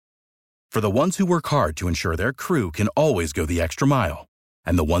For the ones who work hard to ensure their crew can always go the extra mile,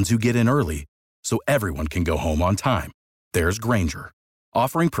 and the ones who get in early so everyone can go home on time, there's Grainger,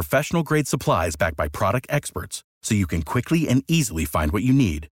 offering professional-grade supplies backed by product experts so you can quickly and easily find what you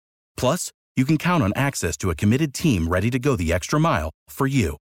need. Plus, you can count on access to a committed team ready to go the extra mile for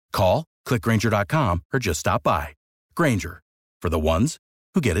you. Call, click Grainger.com, or just stop by. Grainger, for the ones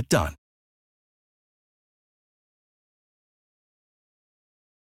who get it done.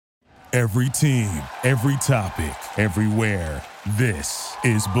 Every team, every topic, everywhere. This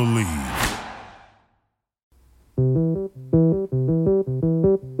is Believe.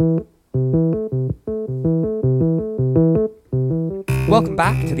 Welcome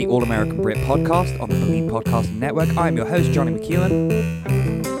back to the All-American Brit podcast on the Believe Podcasting Network. I'm your host, Johnny McEwen.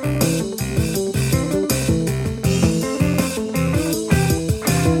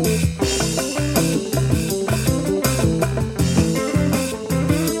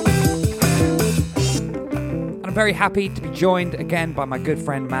 I'm very happy to be joined again by my good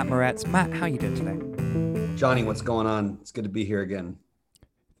friend, Matt Moretz. Matt, how are you doing today? Johnny, what's going on? It's good to be here again.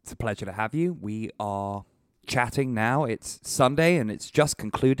 It's a pleasure to have you. We are chatting now. It's Sunday and it's just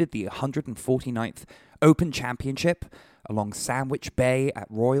concluded the 149th Open Championship along Sandwich Bay at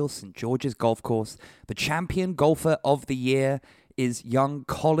Royal St. George's Golf Course. The champion golfer of the year is young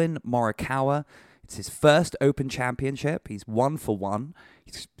Collin Morikawa. It's his first Open Championship. He's 1 for 1.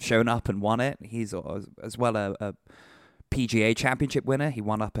 He's shown up and won it. He's as well a PGA Championship winner. He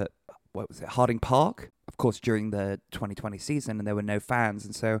won up at, Harding Park, of course, during the 2020 season, and there were no fans.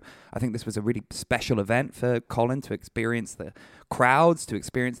 And so I think this was a really special event for Collin to experience the crowds, to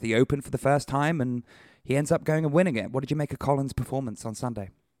experience the Open for the first time, and he ends up going and winning it. What did you make of Collin's performance on Sunday?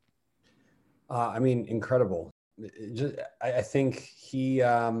 Incredible. I think he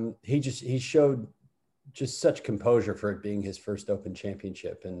showed just such composure for it being his first Open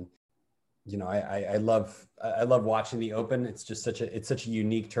Championship, and I love watching the Open. It's just such a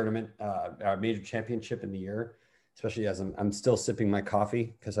unique tournament, our major championship in the year, especially as I'm still sipping my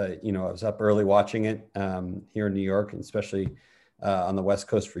coffee because I was up early watching it here in New York, and especially on the West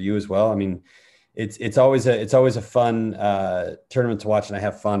Coast for you as well. I mean, it's always a fun tournament to watch, and I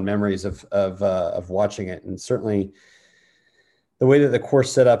have fond memories of watching it. And certainly the way that the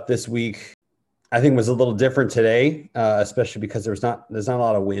course set up this week, I think, was a little different today, especially because there's not a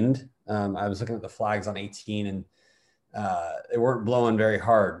lot of wind. I was looking at the flags on 18, and they weren't blowing very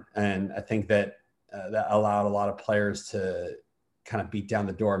hard. And I think that that allowed a lot of players to kind of beat down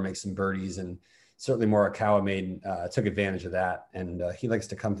the door and make some birdies. And certainly Morikawa took advantage of that. And he likes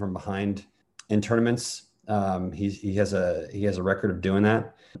to come from behind in tournaments. He has a record of doing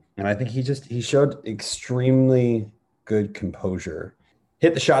that. And I think he showed extremely good composure.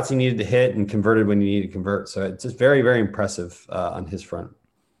 Hit the shots he needed to hit and converted when he needed to convert. So it's just very, very impressive on his front.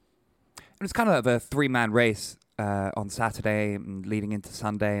 It was kind of a three-man race on Saturday and leading into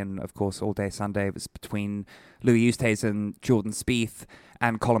Sunday, and of course all day Sunday. It was between Louis Oosthuizen, Jordan Spieth,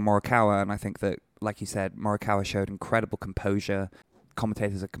 and Collin Morikawa. And I think that, like you said, Morikawa showed incredible composure.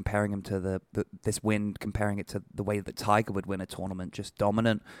 Commentators are comparing him to this win, comparing it to the way that Tiger would win a tournament, just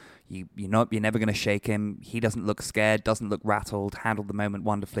dominant. You're never going to shake him. He doesn't look scared, doesn't look rattled, handled the moment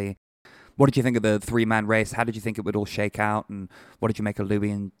wonderfully. What did you think of the three-man race? How did you think it would all shake out? And what did you make of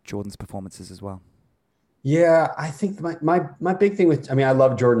Louis and Jordan's performances as well? Yeah, I think my big thing I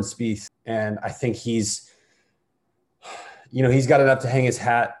love Jordan Spieth, and I think he's got enough to hang his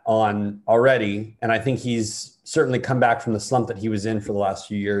hat on already. And I think he's certainly come back from the slump that he was in for the last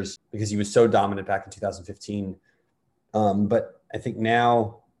few years because he was so dominant back in 2015. But I think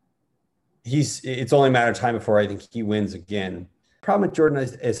now it's only a matter of time before I think he wins again. Problem with Jordan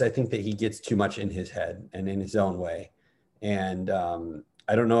is I think that he gets too much in his head and in his own way. And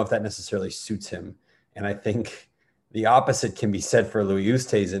I don't know if that necessarily suits him. And I think the opposite can be said for Louis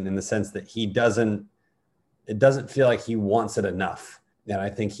Oosthuizen in the sense that it doesn't feel like he wants it enough. And I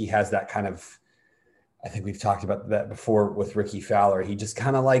think he has that kind of, I think we've talked about that before with Ricky Fowler. He just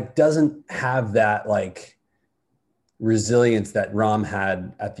kind of doesn't have that resilience that Rahm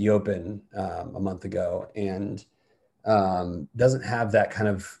had at the Open a month ago, and doesn't have that kind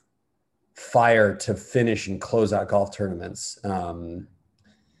of fire to finish and close out golf tournaments. And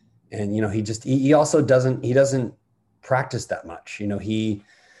he also doesn't practice that much. He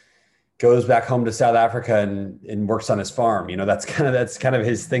goes back home to South Africa and works on his farm. That's kind of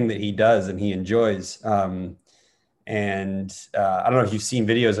his thing that he does and he enjoys. I don't know if you've seen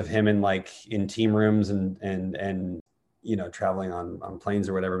videos of him in team rooms and traveling on planes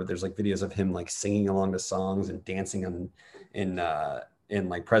or whatever, but there's videos of him singing along to songs and dancing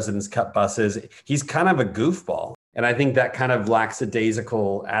in President's Cup buses. He's kind of a goofball. And I think that kind of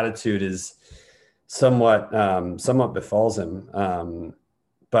lackadaisical attitude is somewhat befalls him.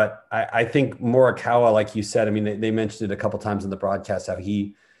 But I think Morikawa, like you said, I mean, they mentioned it a couple times in the broadcast, how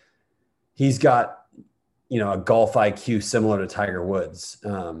he's got, a golf IQ similar to Tiger Woods.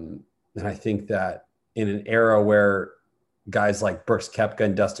 And I think that in an era where guys like Brooks Koepka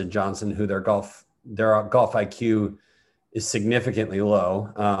and Dustin Johnson, who their golf IQ is significantly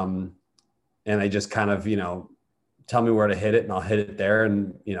low, and they just kind of, tell me where to hit it and I'll hit it there,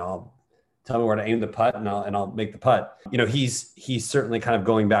 and tell me where to aim the putt and I'll make the putt. He's certainly kind of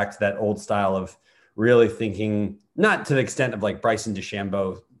going back to that old style of really thinking, not to the extent of like Bryson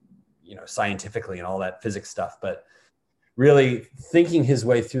DeChambeau, scientifically and all that physics stuff, but really thinking his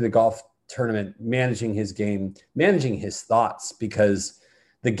way through the golf tournament, managing his game, managing his thoughts, because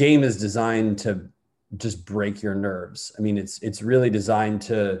the game is designed to just break your nerves. I mean, it's really designed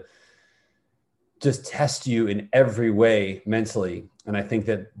to just test you in every way mentally. And I think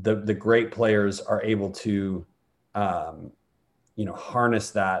that the great players are able to,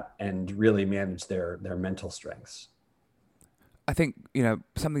 harness that and really manage their mental strengths. I think,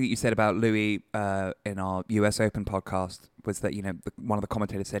 something that you said about Louis in our US Open podcast was that, one of the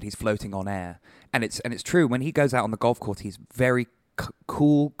commentators said he's floating on air. And it's true. When he goes out on the golf course, he's very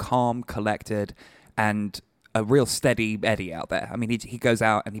cool, calm, collected, and a real steady Eddie out there. I mean, he goes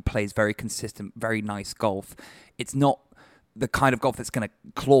out and he plays very consistent, very nice golf. It's not the kind of golf that's going to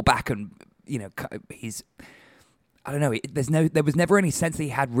claw back and, I don't know. There was never any sense that he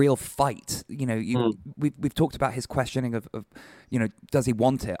had real fight. We've talked about his questioning of does he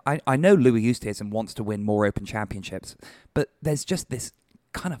want it? I know Louis Oosthuizen wants to win more Open Championships, but there's just this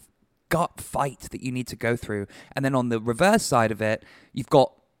kind of gut fight that you need to go through. And then on the reverse side of it, you've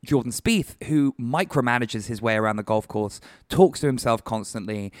got Jordan Spieth, who micromanages his way around the golf course, talks to himself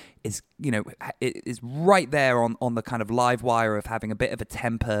constantly, is right there on the kind of live wire of having a bit of a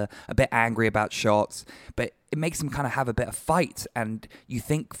temper, a bit angry about shots, but it makes him kind of have a bit of fight. And you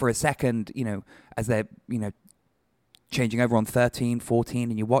think for a second, as they're, changing over on 13, 14,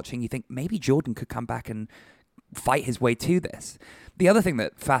 and you're watching, you think maybe Jordan could come back and fight his way to this. The other thing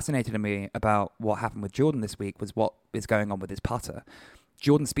that fascinated me about what happened with Jordan this week was what is going on with his putter.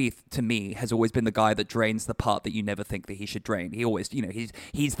 Jordan Spieth, to me, has always been the guy that drains the putt that you never think that he should drain. He always,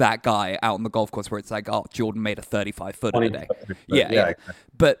 he's that guy out on the golf course where it's like, oh, Jordan made a 35-footer today. Yeah.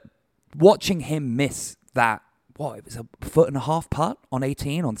 But watching him miss that, it was a 1.5-foot putt on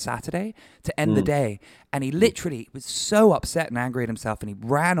 18 on Saturday to end the day. And he literally was so upset and angry at himself, and he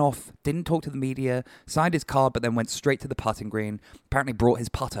ran off, didn't talk to the media, signed his card, but then went straight to the putting green. Apparently brought his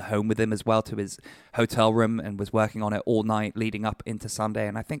putter home with him as well to his hotel room and was working on it all night leading up into Sunday.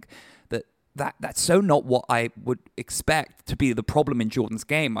 And I think that's so not what I would expect to be the problem in Jordan's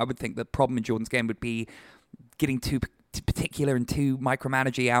game. I would think the problem in Jordan's game would be getting too particular and too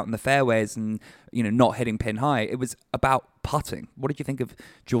micromanaging out in the fairways and, not hitting pin high. It was about putting. What did you think of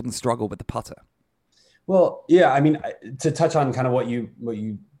Jordan's struggle with the putter? Well, yeah, I mean, to touch on kind of what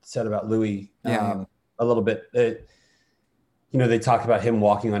you said about Louis a little bit, they talked about him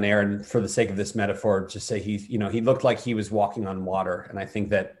walking on air, and for the sake of this metaphor, just say he looked like he was walking on water. And I think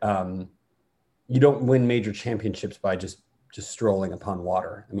that you don't win major championships by just strolling upon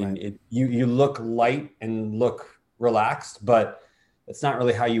water. I mean, right. You look light and look relaxed, but it's not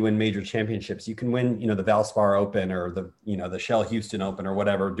really how you win major championships. You can win, the Valspar Open or the Shell Houston Open or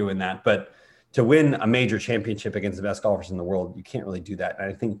whatever doing that. But to win a major championship against the best golfers in the world, you can't really do that. And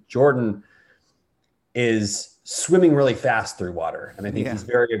I think Jordan is swimming really fast through water. And I think he's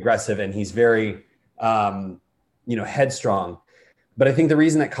very aggressive and he's very, headstrong. But I think the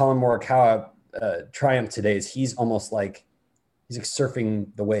reason that Colin Morikawa triumphed today is he's almost like, he's like surfing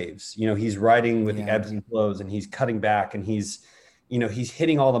the waves. He's riding with the ebbs and flows, and he's cutting back, and he's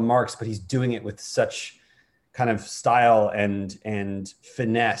hitting all the marks, but he's doing it with such kind of style and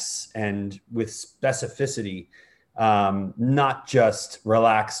finesse and with specificity, not just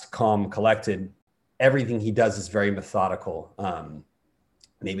relaxed, calm, collected. Everything he does is very methodical.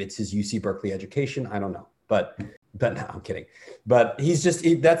 Maybe it's his UC Berkeley education. I don't know, but no, I'm kidding. But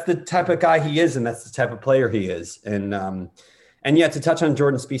that's the type of guy he is, and that's the type of player he is. And yeah, to touch on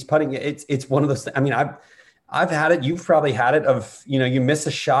Jordan Spieth's putting, it's one of those. I mean, I've had it. You've probably had it. Of you miss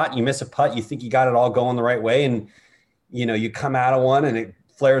a shot, you miss a putt, you think you got it all going the right way, and you come out of one and it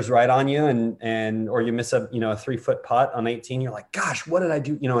flares right on you, or you miss a 3-foot putt on 18. You're like, gosh, what did I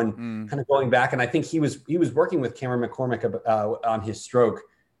do? And kind of going back. And I think he was working with Cameron McCormick on his stroke.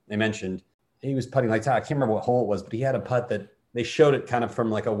 They mentioned he was putting like that. I can't remember what hole it was, but he had a putt that they showed it kind of from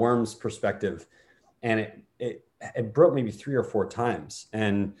like a worm's perspective, and it broke maybe 3 or 4 times.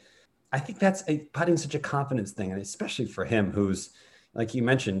 And I think that's putting's such a confidence thing, and especially for him, who's, like you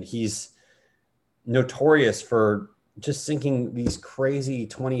mentioned, he's notorious for just sinking these crazy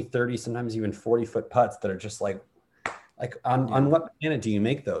 20, 30, sometimes even 40-foot putts that are just like on what planet do you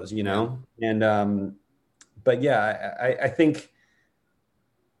make those, you know? Yeah. And, but yeah, I think,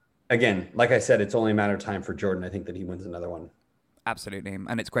 again, like I said, it's only a matter of time for Jordan. I think that he wins another one. Absolutely.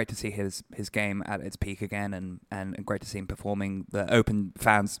 And it's great to see his game at its peak again, and great to see him performing. The Open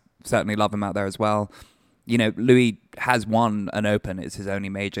fans certainly love him out there as well. You know, Louis has won an Open. It's his only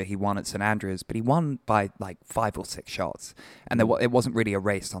major. He won at St Andrews, but he won by like 5 or 6 shots. And it wasn't really a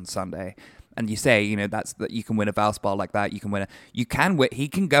race on Sunday. And you say, you know, that you can win a Valspar like that. He can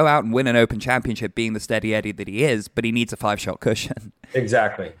go out and win an Open Championship being the steady Eddie that he is, but he needs a 5-shot cushion.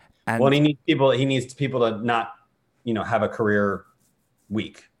 Exactly. And he needs people to not, you know, have a career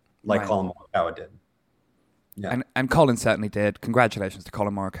week like Colin Morikawa did. Yeah. And Colin certainly did. Congratulations to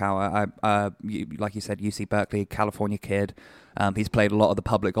Colin Morikawa. Like you said, UC Berkeley, California kid. He's played a lot of the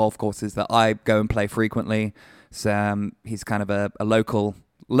public golf courses that I go and play frequently. So he's kind of a local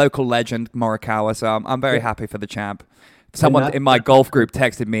legend, Morikawa. So I'm very happy for the champ. Someone in my golf group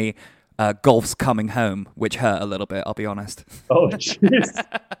texted me, golf's coming home, which hurt a little bit, I'll be honest. Oh, jeez.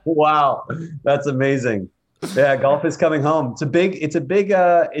 Wow. That's amazing. Yeah, golf is coming home. It's a big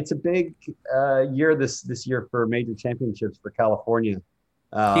year this year for major championships for California.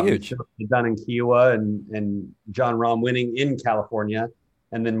 Huge. Done in Kiowa and Jon Rahm winning in California,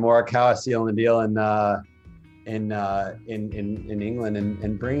 and then Morikawa sealing the deal in England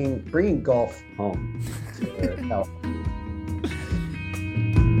and bringing golf home to California.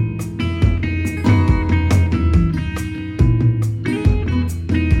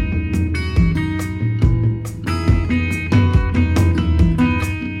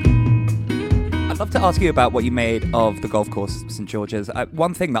 I'd love to ask you about what you made of the golf course, St George's.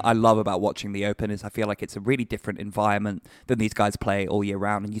 One thing that I love about watching the Open is I feel like it's a really different environment than these guys play all year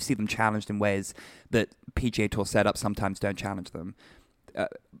round, and you see them challenged in ways that PGA Tour setups sometimes don't challenge them.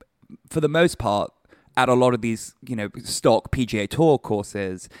 For the most part, at a lot of these, you know, stock PGA Tour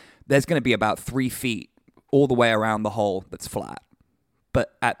courses, there's going to be about 3 feet all the way around the hole that's flat.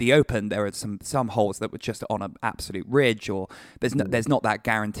 But at the Open, there are some holes that were just on an absolute ridge, or there's not that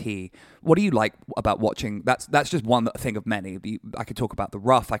guarantee. What do you like about watching? That's just one thing of many. I could talk about the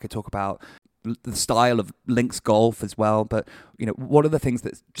rough. I could talk about the style of links golf as well. But you know, what are the things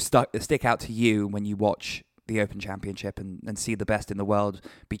that stick out to you when you watch the Open Championship and see the best in the world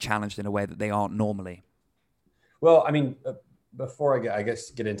be challenged in a way that they aren't normally? Well, I mean, before I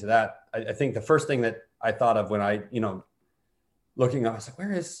guess get into that, I think the first thing that I thought of when I, you know, looking up, I was like,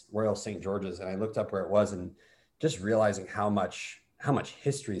 where is Royal St. George's? And I looked up where it was, and just realizing how much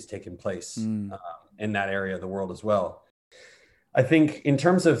history has taken place in that area of the world as well. I think in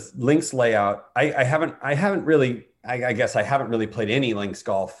terms of links layout, I haven't really played any links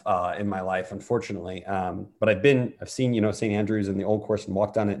golf in my life, unfortunately. But I've seen, you know, St. Andrews and the old course and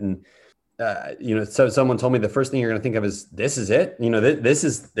walked on it. And, you know, so someone told me the first thing you're going to think of is, this is it. You know, this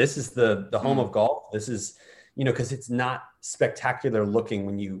is the home of golf. This is, you know, because it's not spectacular looking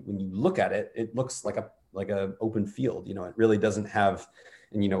when you look at it. It looks like a open field. You know, it really doesn't have,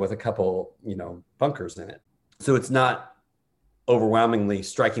 and you know, with a couple, you know, bunkers in it. So it's not overwhelmingly,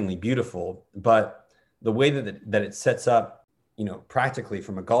 strikingly beautiful. But the way that it sets up, you know, practically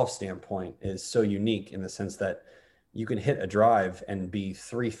from a golf standpoint is so unique in the sense that you can hit a drive and be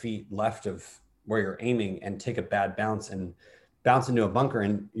 3 feet left of where you're aiming and take a bad bounce and bounce into a bunker,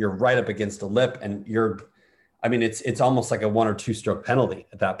 and you're right up against a lip, and it's almost like a 1 or 2 stroke penalty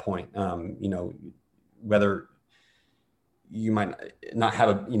at that point. You know, whether you might not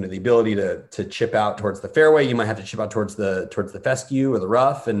have the ability to chip out towards the fairway, you might have to chip out towards the fescue or the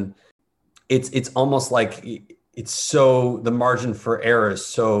rough. And it's almost like the margin for error is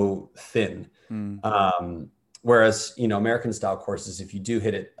so thin. Whereas, you know, American style courses, if you do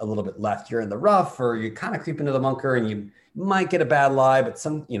hit it a little bit left, you're in the rough, or you kind of creep into the bunker and you might get a bad lie, but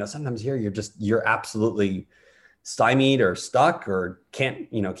sometimes here you're absolutely stymied or stuck, or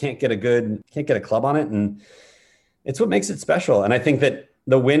can't get a club on it. And it's what makes it special. And I think that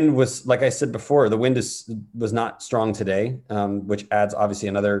the wind was, like I said before, the wind was not strong today, which adds obviously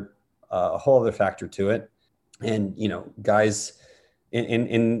a whole other factor to it. And, you know, guys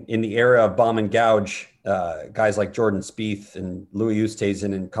in the era of bomb and gouge, guys like Jordan Spieth and Louis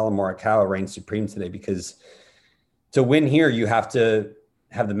Oosthuizen and Colin Morikawa reign supreme today, because to win here, you have to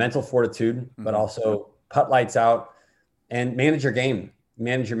have the mental fortitude, but also putt lights out and manage your game,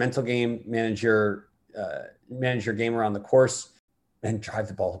 manage your mental game, manage your game around the course. and drive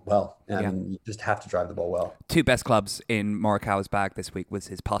the ball well. I mean, you just have to drive the ball well. Two best clubs in Morikawa's bag this week was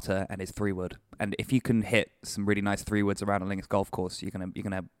his putter and his 3-wood. And if you can hit some really nice 3-woods around a links golf course, you're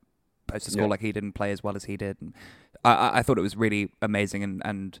gonna post a score like he didn't play as well as he did. And I thought it was really amazing.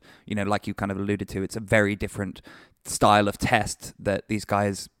 And like you kind of alluded to, it's a very different style of test that these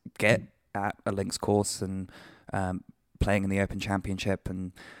guys get at a links course and playing in the Open Championship.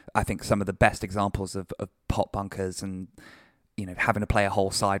 And I think some of the best examples of pot bunkers and having to play a hole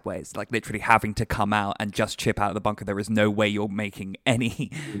sideways, like literally having to come out and just chip out of the bunker. There is no way you're making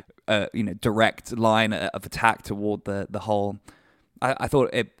any direct line of attack toward the hole. I thought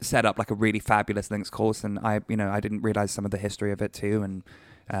it set up like a really fabulous links course, and I didn't realize some of the history of it too. And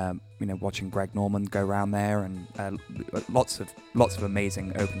watching Greg Norman go around there, and lots of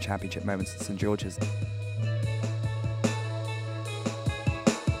amazing Open Championship moments at St George's.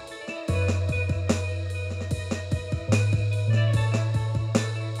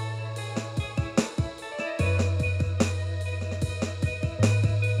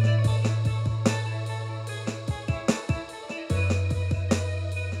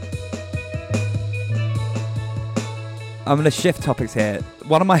 I'm going to shift topics here.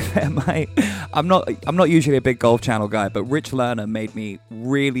 One of my I'm not usually a big Golf Channel guy, but Rich Lerner made me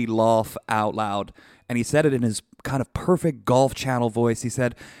really laugh out loud, and he said it in his kind of perfect Golf Channel voice. He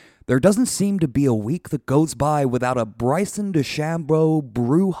said, "There doesn't seem to be a week that goes by without a Bryson DeChambeau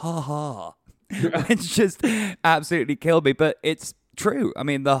brouhaha," which just absolutely killed me. But it's true. I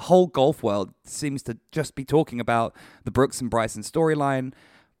mean, the whole golf world seems to just be talking about the Brooks and Bryson storyline.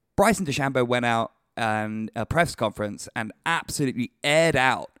 Bryson DeChambeau went out and a press conference and absolutely aired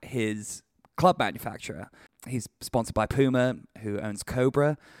out his club manufacturer. He's sponsored by Puma, who owns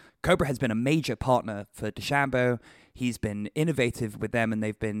Cobra. Cobra has been a major partner for DeChambeau. He's been innovative with them, and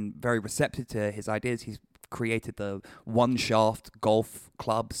they've been very receptive to his ideas. He's created the one shaft golf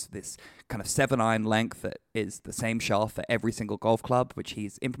clubs, this kind of 7-iron length that is the same shaft for every single golf club, which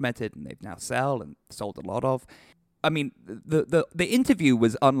he's implemented and they've now sell and sold a lot of. I mean, the interview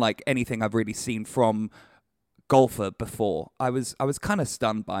was unlike anything I've really seen from golfer before. I was kind of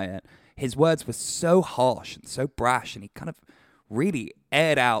stunned by it. His words were so harsh and so brash, and he kind of really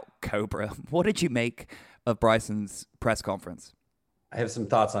aired out Cobra. What did you make of Bryson's press conference? I have some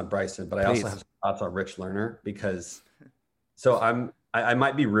thoughts on Bryson, but I also have some thoughts on Rich Lerner, because I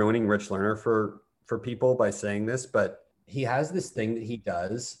might be ruining Rich Lerner for people by saying this, but he has this thing that he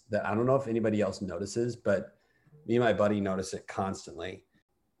does that I don't know if anybody else notices, but me and my buddy notice it constantly.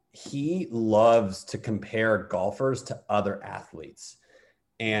 He loves to compare golfers to other athletes,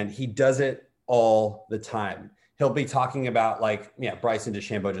 and he does it all the time. He'll be talking about Bryson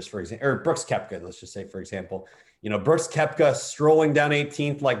DeChambeau, just for example, or Brooks Koepka, let's just say, for example, Brooks Koepka strolling down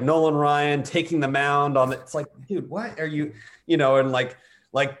 18th, like Nolan Ryan, taking the mound on it. It's like, dude, what are you, and like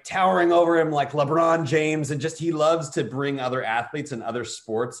towering over him like LeBron James, and just, he loves to bring other athletes and other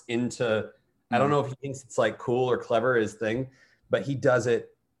sports into, I don't know if he thinks it's like cool or clever, his thing, but he does it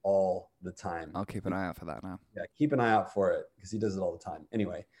all the time. I'll keep an eye out for that now. Yeah, keep an eye out for it, because he does it all the time.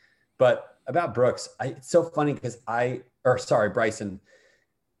 Anyway, but about Brooks, it's so funny because Bryson.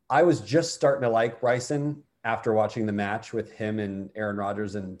 I was just starting to like Bryson after watching the match with him and Aaron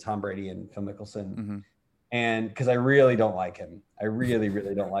Rodgers and Tom Brady and Phil Mickelson. Mm-hmm. And because I really don't like him. I really,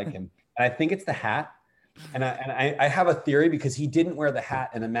 really don't like him. And I think it's the hat. And I have a theory, because he didn't wear the hat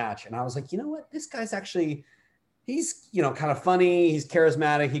in the match. And I was like, you know what? This guy's actually, he's, kind of funny. He's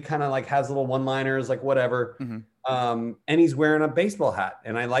charismatic. He kind of like has little one-liners, like whatever. Mm-hmm. And he's wearing a baseball hat.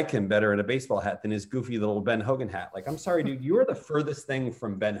 And I like him better in a baseball hat than his goofy little Ben Hogan hat. Like, I'm sorry, dude, you are the furthest thing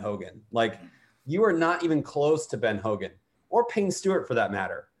from Ben Hogan. Like, you are not even close to Ben Hogan, or Payne Stewart for that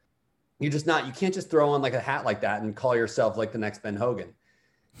matter. You're just not. You can't just throw on like a hat like that and call yourself like the next Ben Hogan.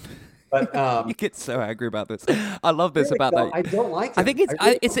 But you get so angry about this. I love this about that. I don't like it. I think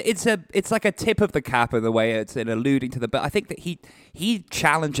it's like a tip of the cap in the way it's in alluding to the. But I think that he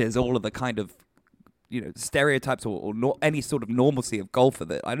challenges all of the kind of stereotypes or any sort of normalcy of golfer.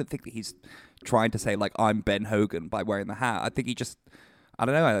 That I don't think that he's trying to say like I'm Ben Hogan by wearing the hat. I think he just, I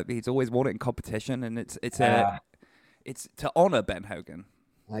don't know. He's always worn it in competition, and it's to honor Ben Hogan.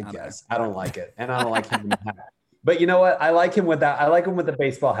 I guess I don't like it, and I don't like him in the hat. But you know what? I like him with that. I like him with the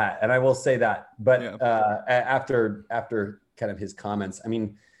baseball hat, and I will say that. But after kind of his comments, I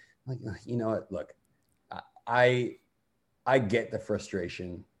mean, like, you know what? Look, I get the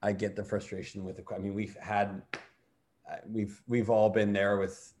frustration. I get the frustration with the. I mean, we've all been there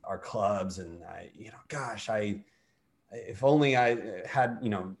with our clubs, and if only I had,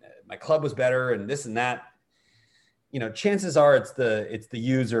 my club was better, and this and that. chances are it's the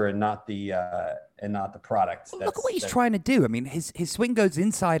user and not the product. Look at what he's trying to do. I mean, his swing goes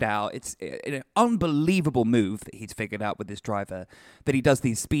inside out. It's an unbelievable move that he's figured out with this driver, that he does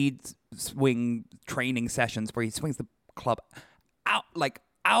these speed swing training sessions where he swings the club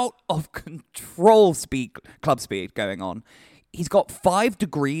out of control club speed going on. He's got 5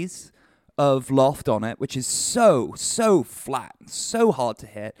 degrees of loft on it, which is so flat, so hard to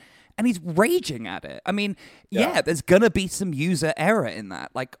hit. And he's raging at it. I mean, there's going to be some user error in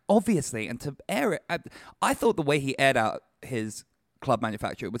that. Like, obviously. And to air it, I thought the way he aired out his club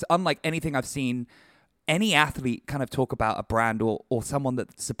manufacturer was unlike anything I've seen any athlete kind of talk about a brand or someone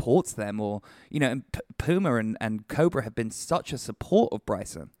that supports them. Or, and Puma and Cobra have been such a support of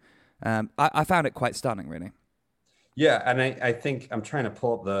Bryson. I found it quite stunning, really. Yeah, and I think I'm trying to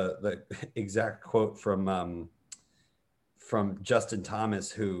pull up the exact quote from Justin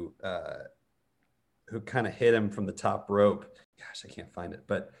Thomas, who kind of hit him from the top rope. Gosh, I can't find it,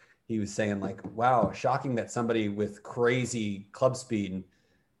 but he was saying like, "Wow, shocking that somebody with crazy club speed,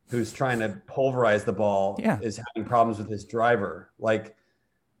 who's trying to pulverize the ball, is having problems with his driver. Like,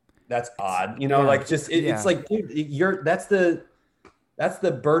 that's odd, Like, just it's like, dude, that's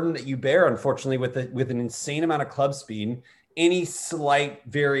the burden that you bear, unfortunately, with an insane amount of club speed. Any slight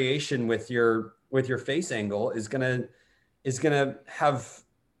variation with your face angle is gonna have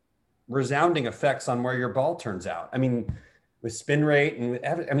resounding effects on where your ball turns out. I mean, with spin rate and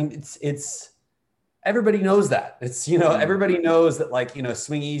it's everybody knows that. It's, everybody knows that, like,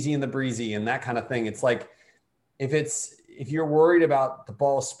 swing easy in the breezy and that kind of thing. It's like, if you're worried about the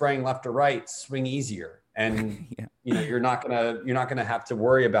ball spraying left or right, swing easier. And, you're not gonna have to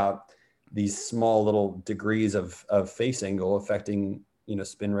worry about these small little degrees of face angle affecting,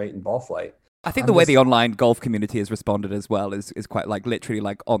 spin rate and ball flight. I think the way the online golf community has responded as well is quite, like, literally,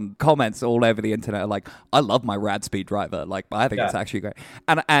 like, on comments all over the internet are like, I love my rad speed driver. Like, I think it's actually great.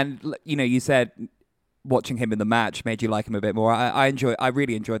 And you said watching him in the match made you like him a bit more. I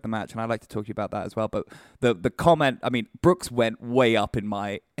really enjoyed the match, and I'd like to talk to you about that as well. But the comment, I mean, Brooks went way up in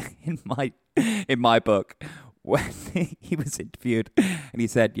my book when he was interviewed, and he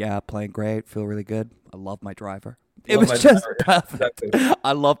said, "Yeah, playing great, feel really good. I love my driver." It was just perfect.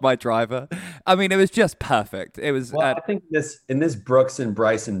 I love my driver. I mean, it was just perfect. It was. Well, I think in this Brooks and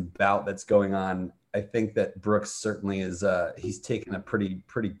Bryson bout that's going on, I think that Brooks certainly is. He's taken a pretty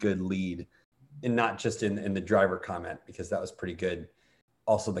good lead, and not just in the driver comment, because that was pretty good.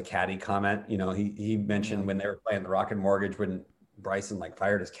 Also, the caddy comment. He mentioned when they were playing the Rocket Mortgage, when Bryson like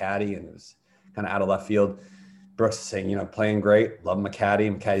fired his caddy, and it was kind of out of left field. Brooks is saying, playing great, love McCaddy.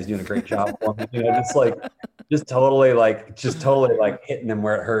 McCaddy's doing a great job for him. Just totally hitting him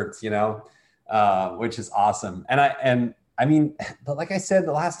where it hurts, which is awesome. And I mean, but like I said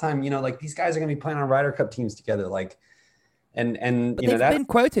the last time, like, these guys are going to be playing on Ryder Cup teams together, like, and they've been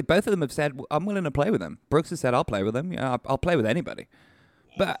quoted. Both of them have said, "I'm willing to play with them." Brooks has said, "I'll play with them. I'll play with anybody."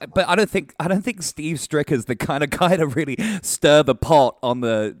 But I don't think Steve Stricker's the kind of guy to really stir the pot on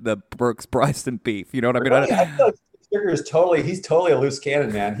the Brooks Bryson beef. You know what I mean? Really? I feel like Stricker he's totally a loose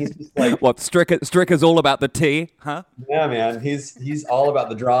cannon, man. He's just like, what, Stricker's all about the tea, huh? Yeah, man. He's all about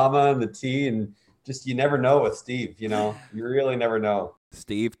the drama and the tea, and just, you never know with Steve. You really never know.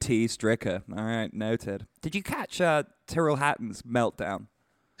 Steve T. Stricker. All right, noted. Did you catch Tyrrell Hatton's meltdown?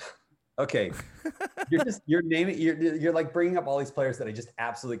 Okay, you're like bringing up all these players that I just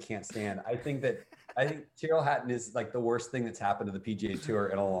absolutely can't stand. I think Tyrrell Hatton is like the worst thing that's happened to the PGA Tour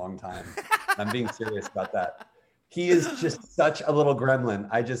in a long time. I'm being serious about that. He is just such a little gremlin.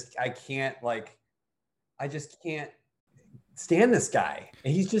 I just can't stand this guy.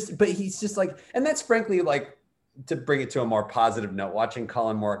 And he's just like, and that's frankly, like, to bring it to a more positive note, watching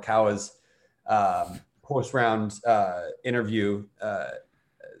Colin Morikawa's post-round interview.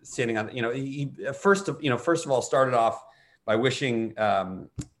 Standing on, he first of all started off by wishing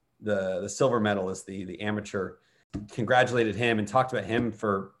the silver medalist, the amateur, congratulated him and talked about him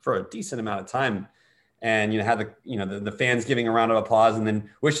for a decent amount of time, and had the fans giving a round of applause, and then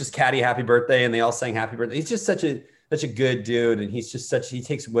wished his caddy happy birthday, and they all sang happy birthday. He's just such a good dude, and he's just he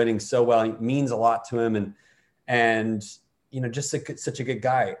takes winning so well. He means a lot to him, and just such a good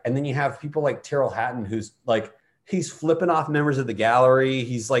guy. And then you have people like Tyrrell Hatton, who's like, he's flipping off members of the gallery.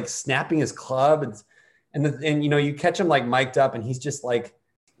 He's like snapping his club, and you catch him like mic'd up, and he's just like,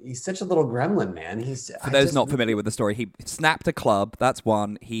 he's such a little gremlin, man. For those not familiar with the story, he snapped a club. That's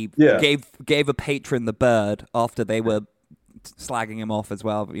one. He gave a patron the bird after they were slagging him off as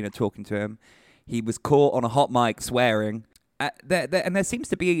well. Talking to him. He was caught on a hot mic swearing, And there seems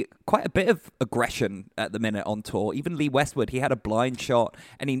to be quite a bit of aggression at the minute on tour. Even Lee Westwood, he had a blind shot,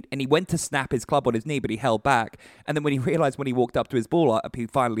 and he went to snap his club on his knee, but he held back. And then when he realized when he walked up to his ball, he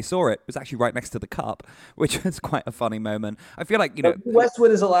finally saw it was actually right next to the cup, which was quite a funny moment. I feel like, Lee Westwood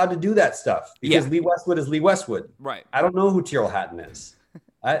is allowed to do that stuff because Lee Westwood is Lee Westwood. Right. I don't know who Tyrrell Hatton is.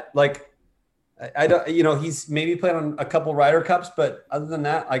 I don't, he's maybe played on a couple Ryder Cups, but other than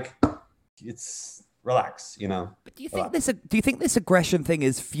that, it's relax, But do you think this aggression thing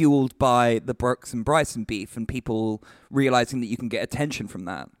is fueled by the Brooks and Bryson beef and people realizing that you can get attention from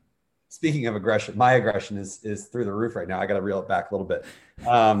that? Speaking of aggression, my aggression is through the roof right now. I got to reel it back a little bit.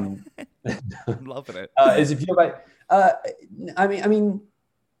 I'm loving it. Is it fueled by? I mean,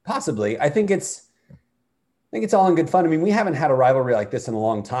 possibly. I think it's all in good fun. I mean, we haven't had a rivalry like this in a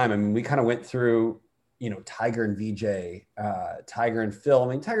long time. I mean, we kind of went through, Tiger and VJ, Tiger and Phil. I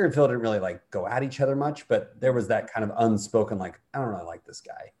mean, Tiger and Phil didn't really go at each other much, but there was that kind of unspoken, I don't really like this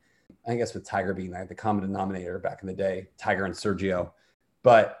guy. I guess with Tiger being the common denominator back in the day, Tiger and Sergio,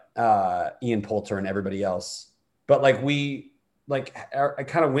 but Ian Poulter and everybody else. But I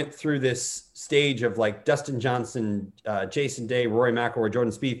kind of went through this stage of Dustin Johnson, Jason Day, Rory McIlroy,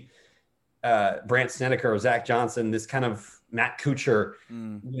 Jordan Spieth, Brandt Snedeker, Zach Johnson, this kind of Matt Kuchar,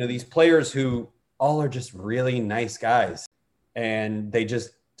 these players who all are just really nice guys, and they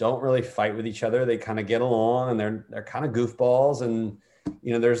just don't really fight with each other. They kind of get along, and they're kind of goofballs, and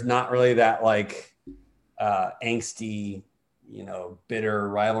there's not really that angsty, bitter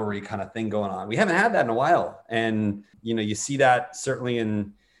rivalry kind of thing going on. We haven't had that in a while, and you see that certainly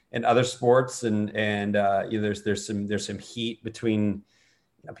in other sports, and there's some heat between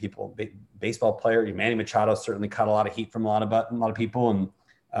people. Baseball player Manny Machado certainly caught a lot of heat from a lot of people, and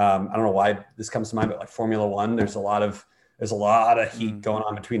I don't know why this comes to mind, but Formula One, there's a lot of heat going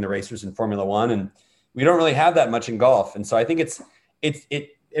on between the racers in Formula One, and we don't really have that much in golf. And so I think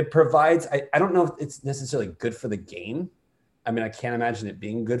it provides. I don't know if it's necessarily good for the game. I mean, I can't imagine it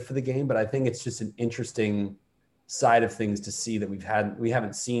being good for the game, but I think it's just an interesting side of things to see that we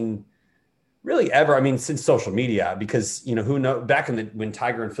haven't seen really ever. I mean, since social media, because back when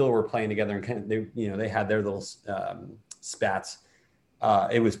Tiger and Phil were playing together, and they had their little spats.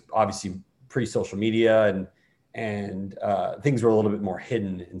 It was obviously pre-social media, and things were a little bit more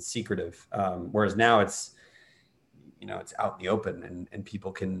hidden and secretive. Whereas now it's out in the open, and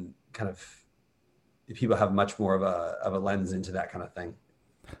people can people have much more of a lens into that kind of thing.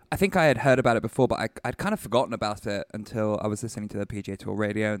 I think I had heard about it before, but I'd kind of forgotten about it until I was listening to the PGA Tour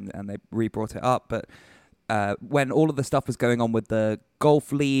radio, and they re-brought it up. But when all of the stuff was going on with the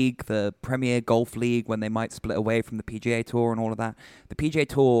Golf League, the Premier Golf League, when they might split away from the PGA Tour and all of that, the PGA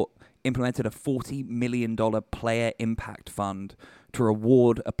Tour implemented a $40 million player impact fund to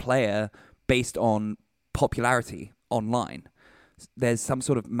reward a player based on popularity online. There's some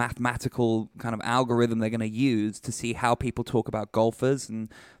sort of mathematical kind of algorithm they're going to use to see how people talk about golfers,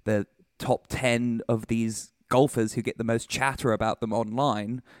 and the top 10 of these golfers who get the most chatter about them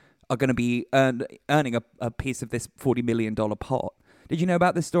online are going to be earning a piece of this $40 million pot. Did you know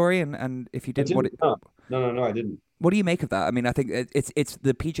about this story? And if you didn't, No, I didn't. What do you make of that? I mean, I think it's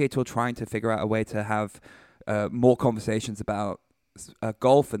the PGA Tour trying to figure out a way to have more conversations about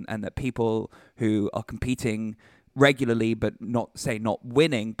golf, and that people who are competing regularly, but not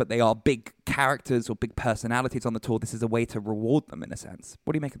winning, but they are big characters or big personalities on the tour. This is a way to reward them in a sense.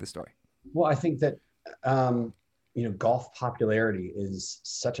 What do you make of this story? Well, I think that, golf popularity is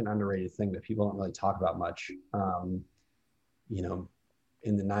such an underrated thing that people don't really talk about much. In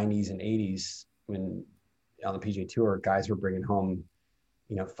the 90s and 80s, when on the PGA Tour, guys were bringing home,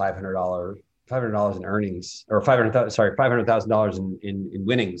 $500 in earnings, or $500,000 in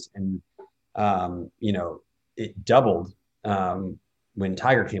winnings. And, it doubled when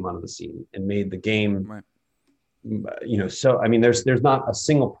Tiger came onto the scene and made the game, right. So, I mean, there's not a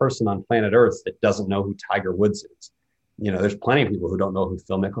single person on planet Earth that doesn't know who Tiger Woods is. There's plenty of people who don't know who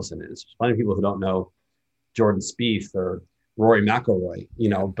Phil Mickelson is. There's plenty of people who don't know Jordan Spieth or Rory McIlroy,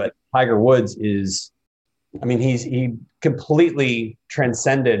 but Tiger Woods is, I mean, he completely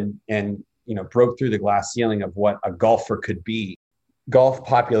transcended and, broke through the glass ceiling of what a golfer could be. Golf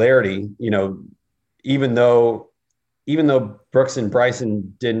popularity, even though Brooks and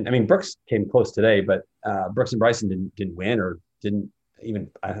Bryson didn't, I mean, Brooks came close today, but Brooks and Bryson didn't win, or didn't even,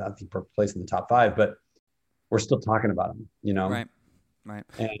 I don't think Brooks placed in the top 5, but we're still talking about him, Right.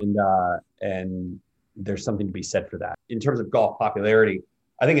 And there's something to be said for that. In terms of golf popularity,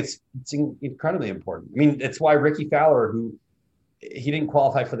 I think it's incredibly important. I mean, it's why Ricky Fowler, he didn't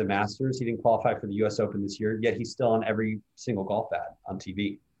qualify for the Masters, he didn't qualify for the US Open this year, yet he's still on every single golf ad on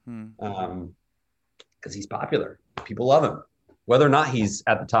TV. Because he's popular. People love him. whether or not he's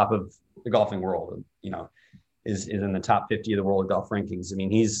at the top of the golfing world, is in the top 50 of the world golf rankings. I mean,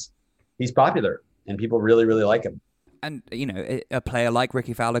 he's popular and people really, really like him. And, a player like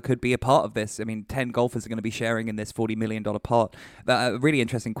Ricky Fowler could be a part of this. I mean, 10 golfers are going to be sharing in this $40 million pot. A really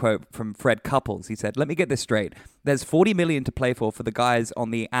interesting quote from Fred Couples. He said, "Let me get this straight. There's $40 million to play for the guys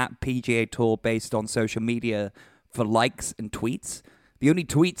on the @PGA Tour based on social media for likes and tweets. The only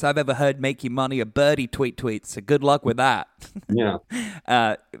tweets I've ever heard make you money are birdie tweets. So good luck with that." Yeah.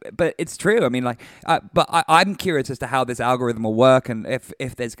 But it's true. I mean, I'm curious as to how this algorithm will work, and if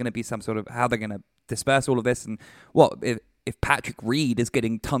there's going to be some sort of how they're going to disperse all of this, and what if Patrick Reed is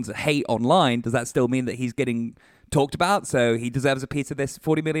getting tons of hate online, does that still mean that he's getting talked about, so he deserves a piece of this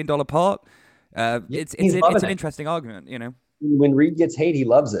 $40 million pot? It's an interesting argument, When Reed gets hate, he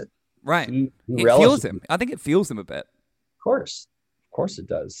loves it. Right. It fuels him. I think it fuels him a bit. Of course it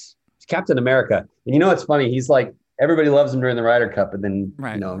does. It's Captain America. And it's funny, he's like, everybody loves him during the Ryder Cup, and then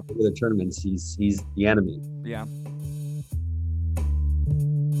the tournaments, he's the enemy. Yeah.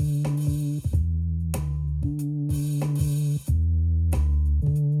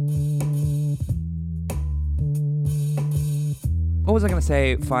 What was I going to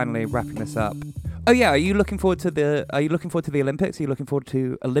say? Finally, wrapping this up. Oh yeah, are you looking forward to the Olympics? Are you looking forward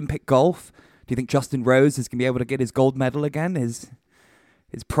to Olympic golf? Do you think Justin Rose is going to be able to get his gold medal again? His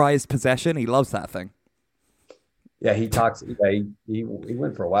prized possession. He loves that thing. Yeah, he talks. Yeah, he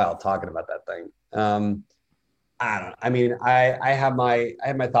went for a while talking about that thing. I don't know. I mean, I have my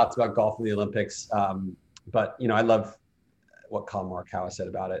thoughts about golf in the Olympics. But I love what Colin Morikawa said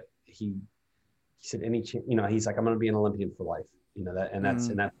about it. He said he's like, I'm going to be an Olympian for life. That's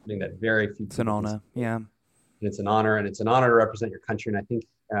something that very few. It's an honor. Yeah. It's an honor, and it's an honor to represent your country. And I think,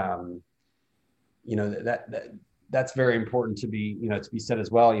 that's very important to be said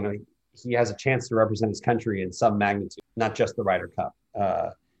as well. He has a chance to represent his country in some magnitude, not just the Ryder Cup.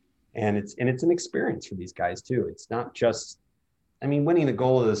 And it's an experience for these guys too. It's not just, winning the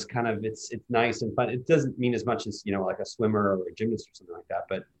gold is kind of, it's nice and fun. It doesn't mean as much as, like a swimmer or a gymnast or something like that,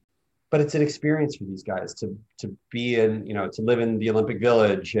 but it's an experience for these guys to be in, to live in the Olympic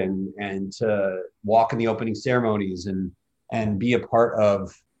Village and to walk in the opening ceremonies and be a part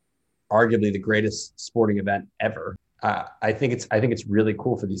of arguably the greatest sporting event ever. I think it's really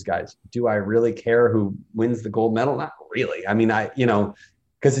cool for these guys. Do I really care who wins the gold medal? Not really.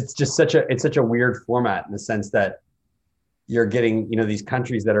 Because it's just such a weird format in the sense that you're getting, these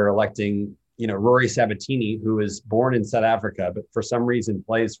countries that are electing, Rory Sabatini, who is born in South Africa, but for some reason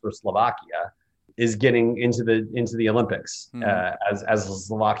plays for Slovakia, is getting into the Olympics as a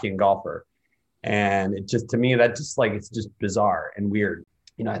Slovakian golfer. And it just, to me, that just it's just bizarre and weird.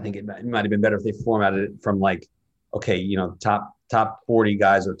 I think it might have been better if they formatted it from top 40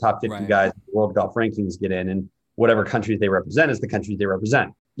 guys or top 50 guys in the world golf rankings get in, and whatever countries they represent is the countries they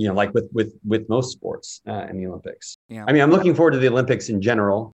represent, like with most sports in the Olympics. Yeah. I'm looking forward to the Olympics in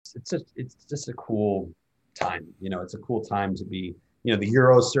general. It's just a cool time. It's a cool time to be, the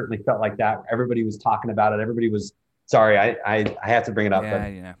Euros certainly felt like that. Everybody was talking about it. Everybody was, sorry, I have to bring it up.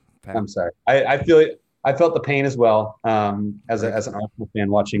 Yeah. I'm sorry. I feel it. I felt the pain as well, as an Arsenal fan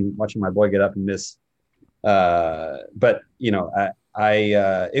watching my boy get up and miss. But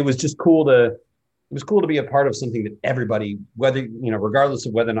it was just cool to be a part of something that everybody, whether regardless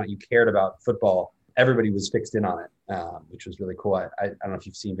of whether or not you cared about football, everybody was fixed in on it, which was really cool. I don't know if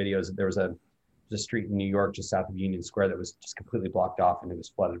you've seen videos. There was a street in New York just south of Union Square that was just completely blocked off, and it was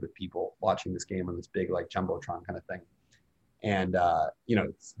flooded with people watching this game on this big jumbotron kind of thing. And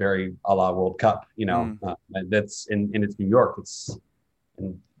it's very a la World Cup. That's and it's New York. It's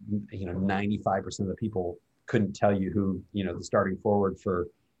 95% of the people couldn't tell you who the starting forward for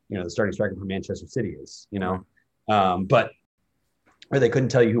the starting striker for Manchester City is. But or they couldn't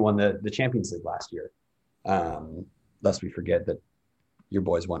tell you who won the Champions League last year. Lest we forget that your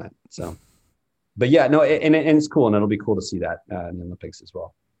boys won it. So, but yeah, no, and it's cool, and it'll be cool to see that in the Olympics as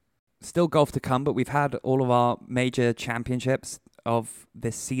well. Still golf to come, but we've had all of our major championships of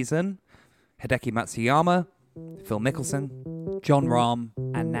this season. Hideki Matsuyama, Phil Mickelson, Jon Rahm,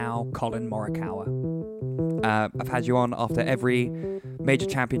 and now Colin Morikawa. I've had you on after every major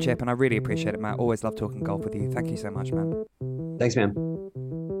championship, and I really appreciate it, Matt. Always love talking golf with you. Thank you so much, man. Thanks, man.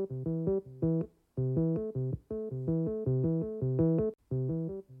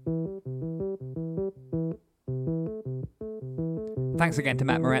 Thanks again to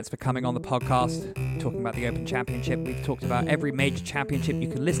Matt Moretz for coming on the podcast, talking about the Open Championship. We've talked about every major championship. You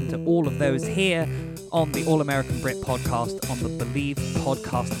can listen to all of those here on the All American Brit podcast on the Believe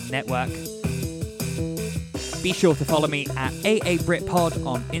Podcast Network. Be sure to follow me at AA Brit Pod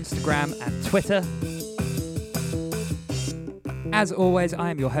on Instagram and Twitter. As always,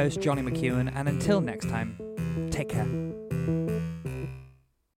 I am your host, Johnny McEwen, and until next time, take care.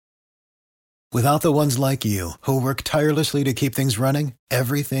 Without the ones like you, who work tirelessly to keep things running,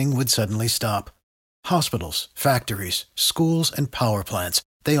 everything would suddenly stop. Hospitals, factories, schools, and power plants,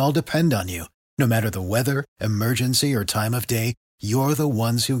 they all depend on you. No matter the weather, emergency, or time of day, you're the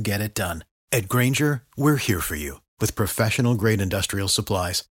ones who get it done. At Grainger, we're here for you with professional-grade industrial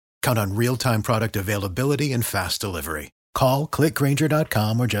supplies. Count on real-time product availability and fast delivery. Call, click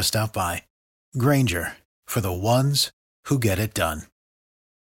Grainger.com, or just stop by. Grainger, for the ones who get it done.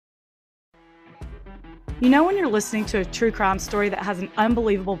 You know when you're listening to a true crime story that has an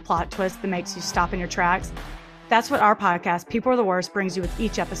unbelievable plot twist that makes you stop in your tracks? That's what our podcast, People Are the Worst, brings you with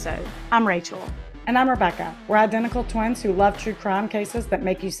each episode. I'm Rachel. And I'm Rebecca. We're identical twins who love true crime cases that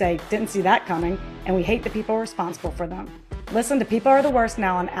make you say, didn't see that coming, and we hate the people responsible for them. Listen to People Are the Worst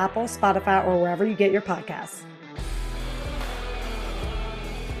now on Apple, Spotify, or wherever you get your podcasts.